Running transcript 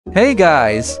Hey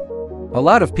guys! A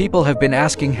lot of people have been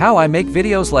asking how I make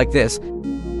videos like this.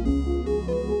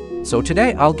 So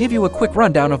today I'll give you a quick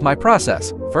rundown of my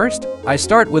process. First, I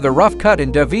start with a rough cut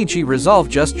in DaVinci Resolve,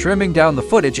 just trimming down the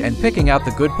footage and picking out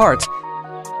the good parts.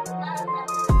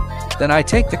 Then I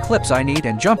take the clips I need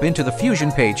and jump into the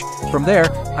Fusion page. From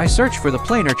there, I search for the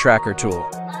Planar Tracker tool.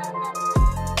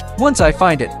 Once I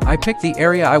find it, I pick the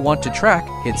area I want to track,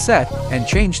 hit set, and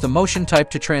change the motion type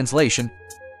to translation.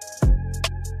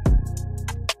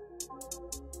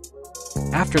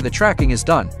 After the tracking is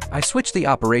done, I switch the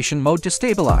operation mode to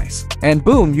stabilize. And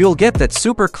boom, you'll get that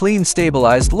super clean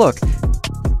stabilized look.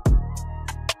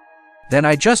 Then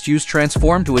I just use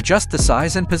transform to adjust the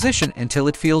size and position until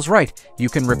it feels right. You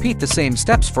can repeat the same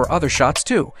steps for other shots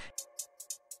too.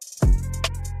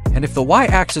 And if the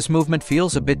Y-axis movement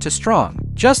feels a bit too strong,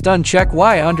 just uncheck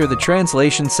Y under the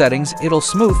translation settings, it'll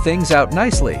smooth things out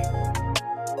nicely.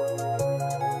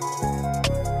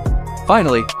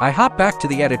 Finally, I hop back to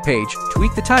the edit page,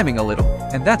 tweak the timing a little,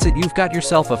 and that's it, you've got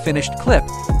yourself a finished clip.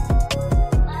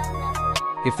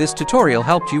 If this tutorial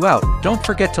helped you out, don't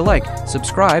forget to like,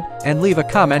 subscribe, and leave a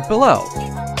comment below.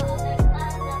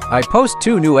 I post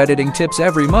 2 new editing tips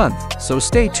every month, so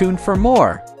stay tuned for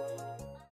more.